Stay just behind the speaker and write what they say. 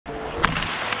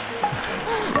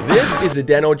This is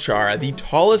Zdeno Chara, the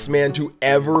tallest man to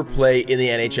ever play in the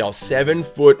NHL,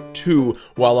 7'2"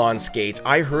 while on skates.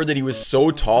 I heard that he was so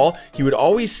tall, he would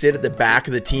always sit at the back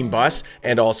of the team bus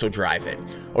and also drive it.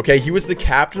 Okay, he was the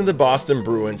captain of the Boston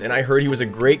Bruins, and I heard he was a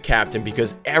great captain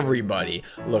because everybody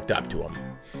looked up to him.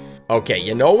 Okay,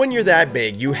 you know when you're that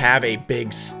big, you have a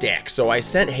big stick. So I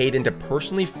sent Haden to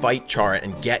personally fight Chara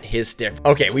and get his stick.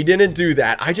 Okay, we didn't do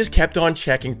that. I just kept on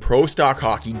checking pro stock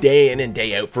hockey day in and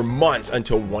day out for months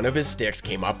until one of his sticks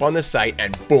came up on the site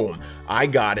and boom, I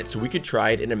got it so we could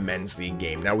try it in a men's league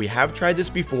game. Now we have tried this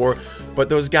before, but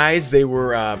those guys, they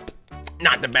were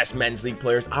not the best men's league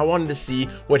players. I wanted to see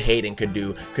what Haden could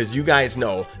do because you guys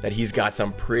know that he's got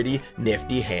some pretty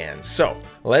nifty hands. So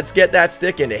let's get that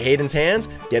stick into Haden's hands,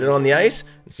 get it on the ice,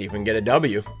 and see if we can get a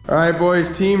W. All right, boys,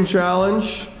 team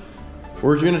challenge.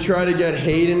 We're gonna try to get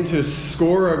Haden to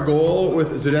score a goal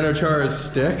with Zdeno Chara's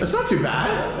stick. That's not too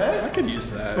bad. Okay? I could use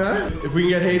that. Okay. If we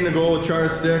can get Haden a goal with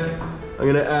Chara's stick, I'm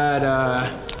gonna add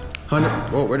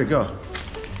 100. Oh, where'd it go?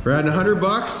 We're adding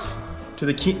 $100 to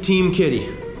the team kitty.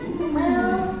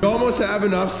 We almost have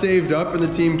enough saved up in the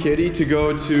team kitty to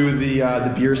go to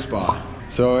the beer spa.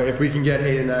 So if we can get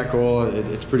Haden that goal,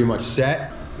 it's pretty much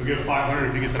set. We'll give 500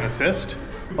 if he gets an assist.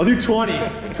 I'll do 20.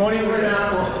 20 for an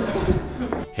apple.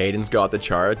 Hayden's got the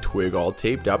Chara twig all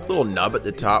taped up, little nub at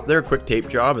the top there, quick tape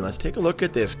job, and let's take a look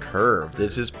at this curve.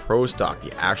 This is pro stock,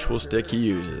 the actual stick he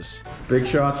uses. Big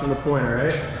shots from the point, all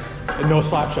right? And no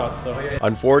slap shots though.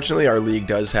 Unfortunately, our league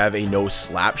does have a no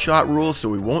slap shot rule, so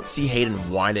we won't see Haden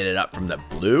winding it up from the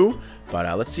blue, but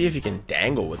let's see if he can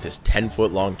dangle with his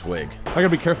 10-foot long twig. I gotta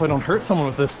be careful I don't hurt someone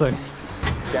with this thing.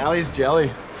 Galley's jelly.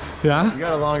 Yeah? You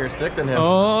got a longer stick than him.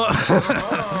 Oh.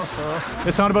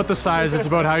 It's not about the size, it's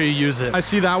about how you use it. I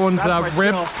see that one's rib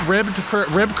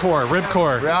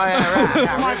core.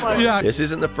 Yeah. This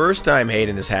isn't the first time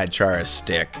Haden has had Chara's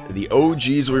stick. The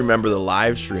OGs will remember the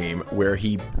live stream where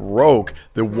he broke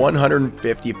the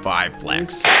 155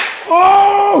 flex.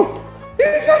 Oh! He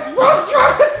just broke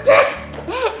Chara's stick!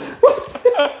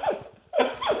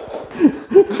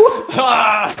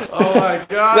 Oh my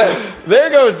god. There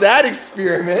goes that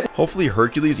experiment. Hopefully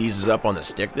Hercules eases up on the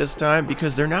stick this time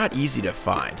because they're not easy to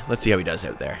find. Let's see how he does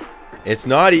out there. It's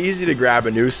not easy to grab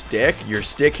a new stick. Your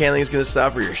stick handling is going to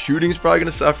suffer. Your shooting is probably going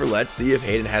to suffer. Let's see if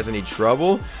Haden has any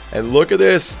trouble. And look at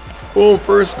this. Boom,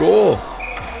 first goal.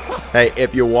 Hey,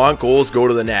 if you want goals, go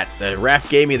to the net. The ref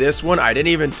gave me this one. I didn't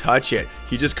even touch it.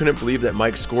 He just couldn't believe that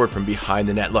Mike scored from behind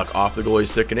the net. Look, off the goal,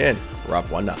 he's sticking in. We're up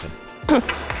 1-0.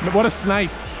 What a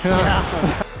snipe.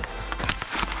 Yeah.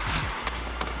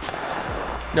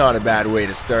 Not a bad way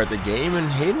to start the game, and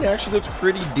Haden actually looks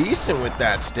pretty decent with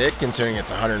that stick, considering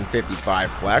it's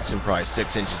 155 flex and probably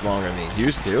 6 inches longer than he's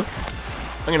used to.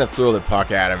 I'm going to throw the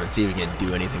puck at him and see if he can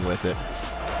do anything with it.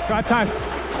 Got time.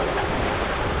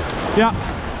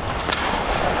 Yeah.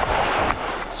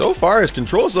 So far, his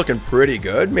control is looking pretty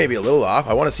good, maybe a little off.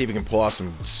 I want to see if he can pull off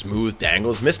some smooth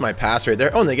dangles. Missed my pass right there.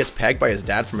 Oh, and then he gets pegged by his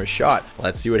dad from a shot.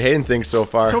 Let's see what Haden thinks so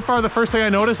far. So far, the first thing I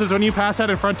noticed is when you pass that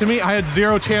in front to me, I had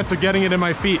 0 chance of getting it in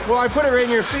my feet. Well, I put it right in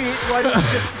your feet. Why don't you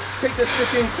just take this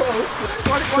stick in close?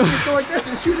 Why don't you just go like this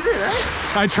and shoot it in, eh?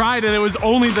 I tried, and it was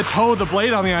only the toe of the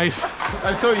blade on the ice.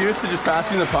 I'm so used to just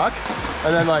passing the puck,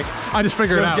 and then like, I just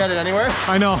figured it out. Get it anywhere?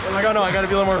 I know. I'm like, oh no, I gotta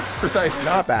be a little more precise.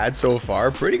 Not bad so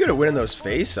far. Pretty good at winning those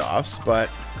face-offs,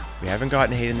 but we haven't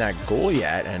gotten Haden that goal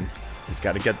yet, and he's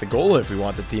got to get the goal if we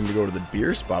want the team to go to the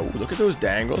beer spot. Ooh, look at those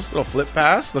dangles. Little flip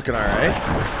pass, looking all right.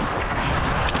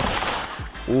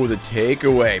 Ooh, the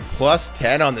takeaway.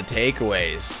 +10 on the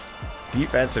takeaways.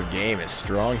 Defensive game is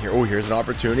strong here. Oh, here's an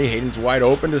opportunity. Hayden's wide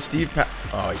open to Steve.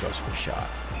 Oh, he goes for the shot.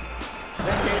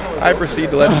 I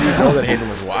proceed to let Steve know that Haden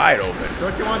was wide open.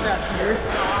 Don't you want that here?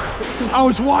 I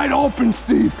was wide open,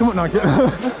 Steve. Come on, not get.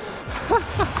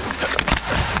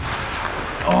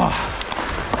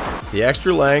 Oh. The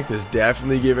extra length has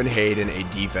definitely given Haden a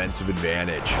defensive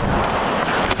advantage.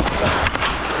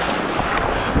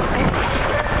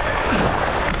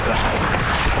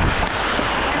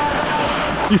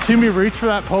 You see me reach for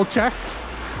that poke check?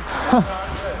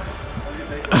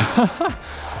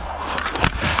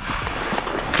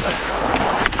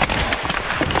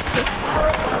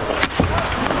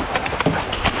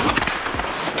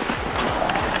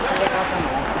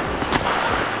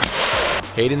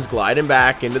 Haden's gliding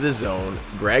back into the zone.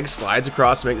 Greg slides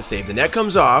across to make the save. The net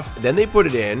comes off. Then they put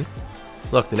it in.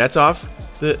 Look, the net's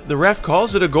off. The ref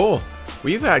calls it a goal.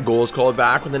 We've had goals called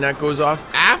back when the net goes off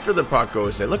after the puck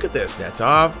goes in. Look at this. Net's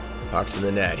off. Puck's in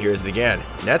the net. Here's it again.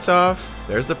 Net's off.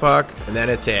 There's the puck. And then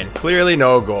it's in. Clearly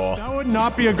no goal. That would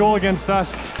not be a goal against us.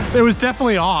 It was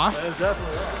definitely off. It was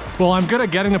definitely off. Well, I'm good at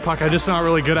getting the puck. I'm just not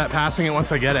really good at passing it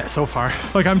once I get it so far.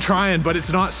 Like, I'm trying, but it's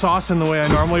not saucing the way I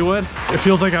normally would. It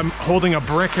feels like I'm holding a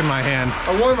brick in my hand.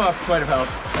 A warm-up might have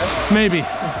helped. Right? Maybe.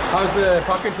 How's the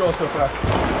puck control so far?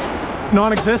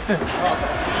 Non-existent.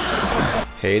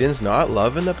 Haden's not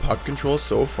loving the puck control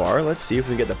so far. Let's see if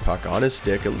we can get the puck on his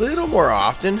stick a little more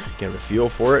often. Get him a feel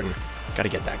for it, and gotta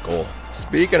get that goal.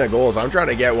 Speaking of goals, I'm trying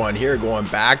to get one here going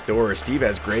back door. Steve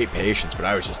has great patience, but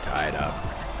I was just tied up.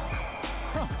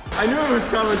 I knew it was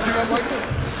coming too. I'm like,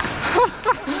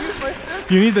 can you use my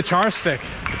stick? You need the Chara stick.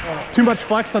 Too much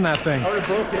flex on that thing. I would have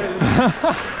broke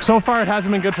it. So far, it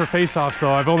hasn't been good for face-offs,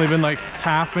 though. I've only been like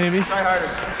half, maybe. Try harder.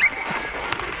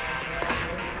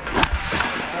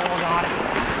 Oh, got it.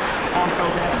 Oh, so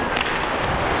good.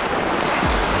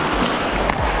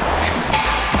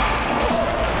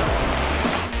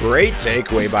 Great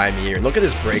takeaway by me here. Look at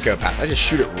this breakout pass. I just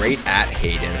shoot it right at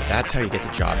Haden. That's how you get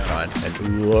the job done.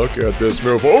 And look at this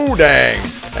move. Oh, dang.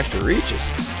 Extra reach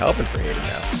is helping for Haden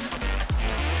now.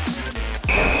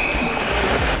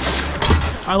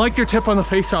 I like your tip on the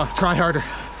face-off. Try harder.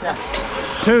 Yeah.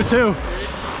 2-2.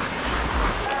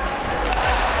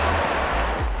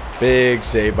 Big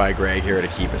save by Greg here to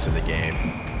keep us in the game.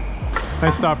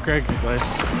 Nice stop, Greg.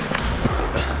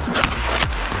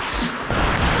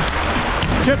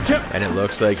 Chip. And it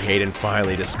looks like Haden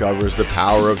finally discovers the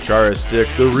power of Chara's stick,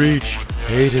 the reach.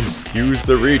 Haden, use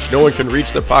the reach. No one can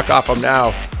reach the puck off him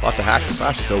now. Lots of hacks and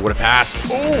slashes, so would have passed.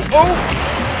 Oh!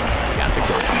 Got the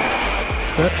goal.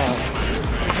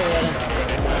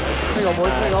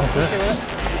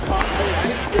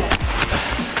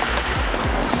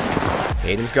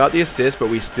 Haden's got the assist,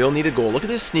 but we still need a goal. Look at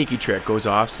this sneaky trick. Goes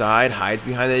offside, hides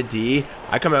behind the D.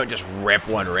 I come out and just rip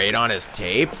one right on his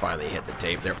tape. Finally hit the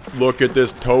tape there. Look at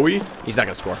this toey. He's not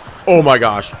going to score. Oh my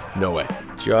gosh. No way.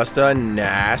 Just a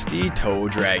nasty toe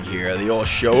drag here. The old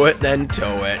show it, then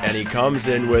toe it. And he comes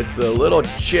in with the little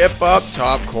chip up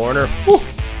top corner. Woo.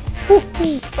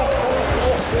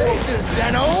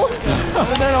 Zdeno?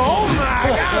 Oh my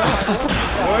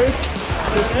God!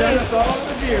 That's all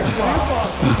the beer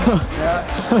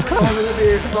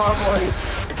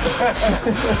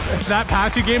That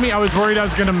pass you gave me, I was worried I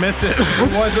was gonna miss it.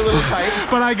 It was a little tight.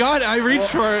 But I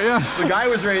reached for it, yeah. The guy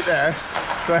was right there,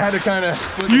 so I had to kind of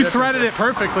split. You threaded it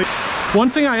perfectly. One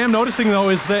thing I am noticing though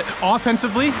is that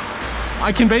offensively,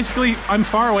 I can basically, I'm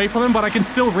far away from them, but I can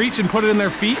still reach and put it in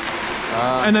their feet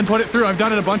and then put it through. I've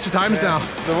done it a bunch of times now.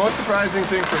 The most surprising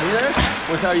thing for me there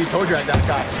was how you toe dragged that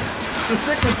guy. The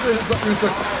stick was,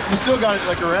 you still got it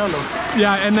like around him.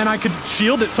 Yeah, and then I could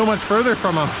shield it so much further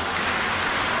from him.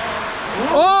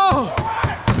 Oh!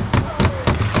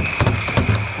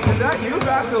 Is that you,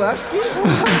 Vasilevsky?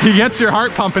 He gets your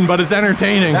heart pumping, but it's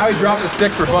entertaining. Now he dropped the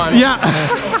stick for fun. Yeah.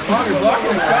 Come on, you're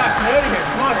blocking the shot. Get out of here.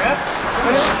 Come on, ref.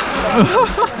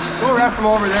 Go ref from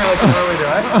over there like you normally do,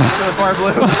 eh? To the far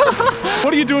blue.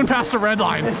 What are you doing past the red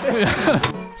line?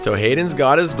 So Haden's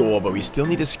got his goal, but we still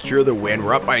need to secure the win.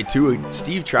 We're up by 2.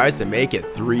 Steve tries to make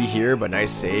it 3 here, but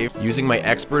nice save. Using my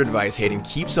expert advice, Haden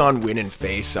keeps on winning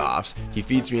face-offs. He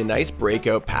feeds me a nice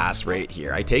breakout pass right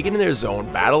here. I take it in their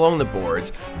zone, battle along the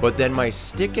boards, but then my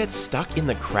stick gets stuck in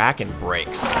the crack and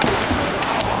breaks.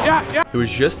 Yeah. It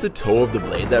was just the toe of the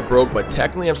blade that broke, but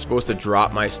technically I'm supposed to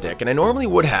drop my stick, and I normally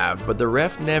would have, but the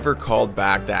ref never called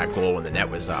back that goal when the net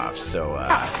was off, so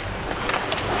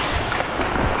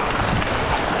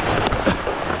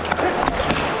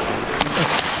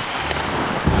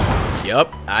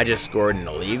Yup, I just scored an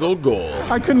illegal goal.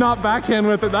 I could not backhand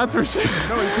with it, that's for sure.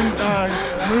 No, you couldn't,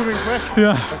 moving quick.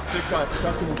 Yeah. The stick got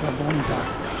stuck in his bony top.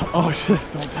 Oh shit.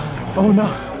 Don't tell him. Oh no.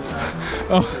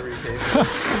 Oh.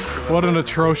 What an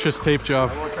atrocious tape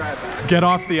job. Get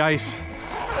off the ice.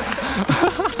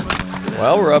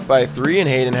 Well, we're up by 3 and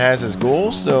Haden has his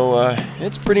goal, so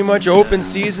it's pretty much open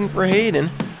season for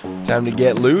Haden. Time to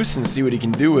get loose and see what he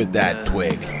can do with that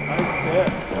twig. Come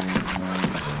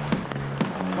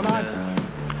on.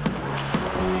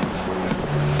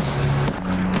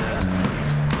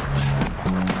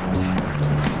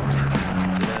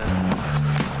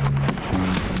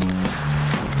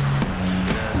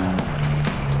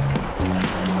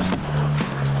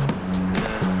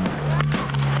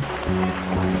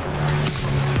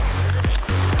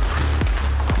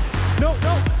 No.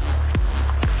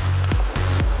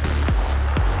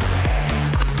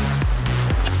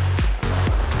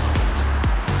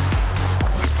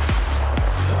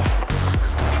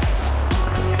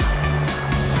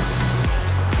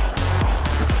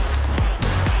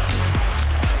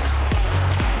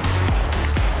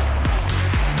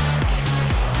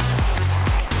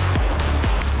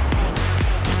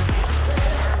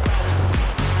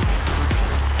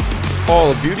 All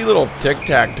of beauty little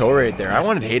tic-tac-toe right there. I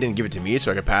wanted Haden to give it to me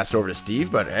so I could pass it over to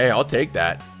Steve, but hey, I'll take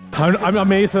that. I'm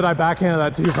amazed that I backhanded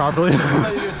that to you properly. I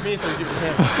thought you gave it to me so you give it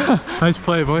to him. Nice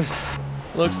play, boys.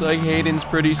 Looks like Hayden's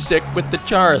pretty sick with the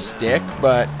Chara stick,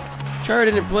 but Chara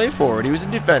didn't play forward. He was a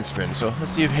defenseman, so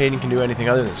let's see if Haden can do anything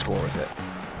other than score with it.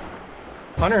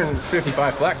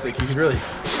 155 flex, like you can really...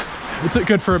 It's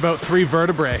good for about 3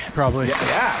 vertebrae, probably.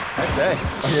 Yeah, I'd say.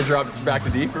 I'm gonna drop back to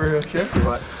D for a shift or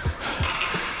what?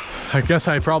 I guess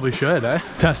I probably should, eh?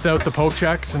 Test out the poke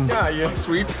checks and... Yeah,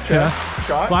 sweep, check,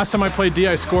 shot. Last time I played D,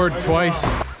 I scored twice.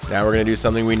 Now we're gonna do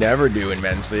something we never do in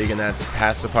men's league, and that's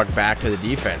pass the puck back to the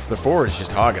defense. The forwards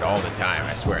just hog it all the time,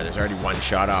 I swear. There's already 1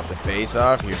 shot off the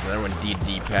face-off. Here's another one,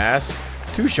 D pass.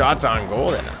 2 shots on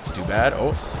goal, then that's not too bad. Oh,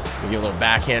 we give a little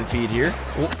backhand feed here.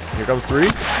 Oh, here comes 3.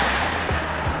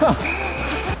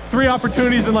 3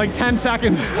 opportunities in like 10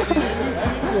 seconds.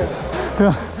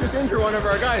 Just injure one of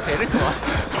our guys, Hayden, come on.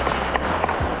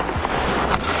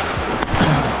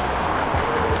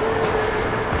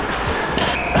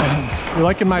 You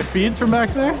liking my feeds from back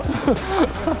there?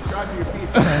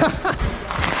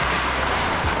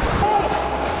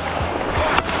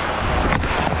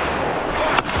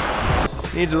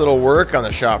 Needs a little work on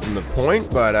the shot from the point,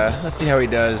 but let's see how he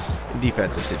does in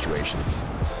defensive situations.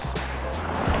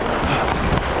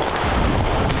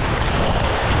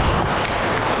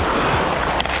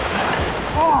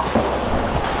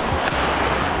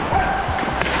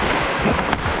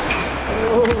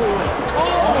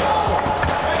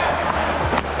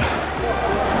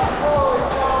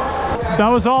 That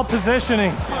was all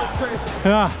positioning.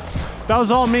 Yeah, that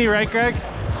was all me, right, Greg?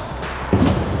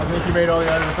 I think you made all the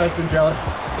other defensemen jealous.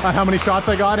 How many shots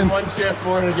I got in 1 shift,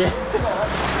 more in a game.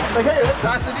 Like, hey, let's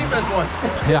pass the defense once.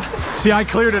 Yeah. See, I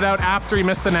cleared it out after he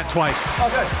missed the net twice.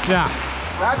 Okay. Yeah.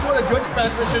 That's what a good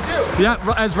defenseman should do.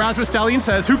 Yeah, as Rasmus Stallion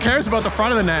says, who cares about the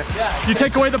front of the net? Yeah. You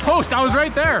take away the post. I was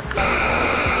right there.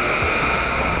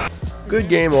 Good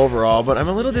game overall, but I'm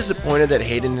a little disappointed that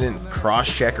Haden didn't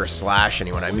cross-check or slash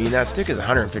anyone. I mean, that stick is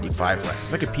 155 flex.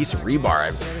 It's like a piece of rebar.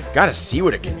 I've got to see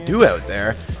what it can do out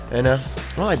there. And,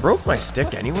 well, I broke my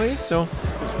stick anyways, so...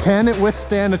 Can it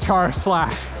withstand a Chara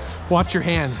slash? Watch your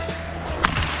hands.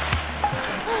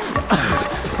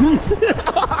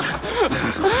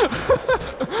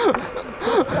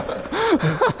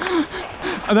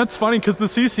 And that's funny because the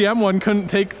CCM one couldn't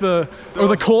take the, or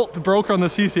the Colt broke on the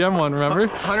CCM one, remember?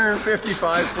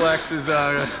 155 flex is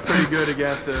pretty good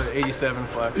against 87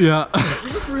 flex. Yeah.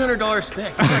 It's a $300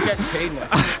 stick. I'm not getting paid now.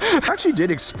 I actually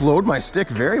did explode my stick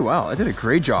very well. I did a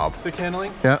great job. Stick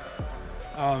handling? Yeah.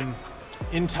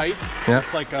 In tight, Yeah.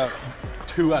 it's like a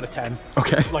 2 out of 10.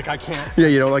 Okay. Like I can't. Yeah,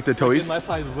 you don't like the toes? Unless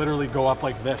I literally go up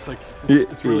like this, like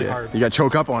it's really hard. You got to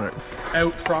choke up on it.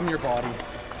 Out from your body.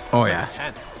 Oh yeah.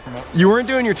 10. You weren't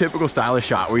doing your typical stylish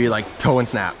shot where you like toe and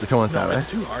snap, the toe and snap. No, it's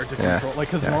eh? too hard to control. Like,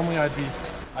 cause normally I'd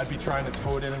be trying to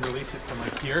toe it in and release it from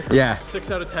like here. Yeah.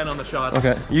 6 out of 10 on the shots.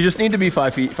 Okay. You just need to be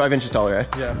 5 inches taller, eh?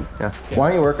 Yeah. Yeah. Why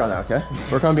don't you work on that, okay?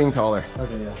 Work on being taller.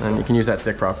 Okay, yeah. And you can use that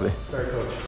stick properly. Sorry, coach.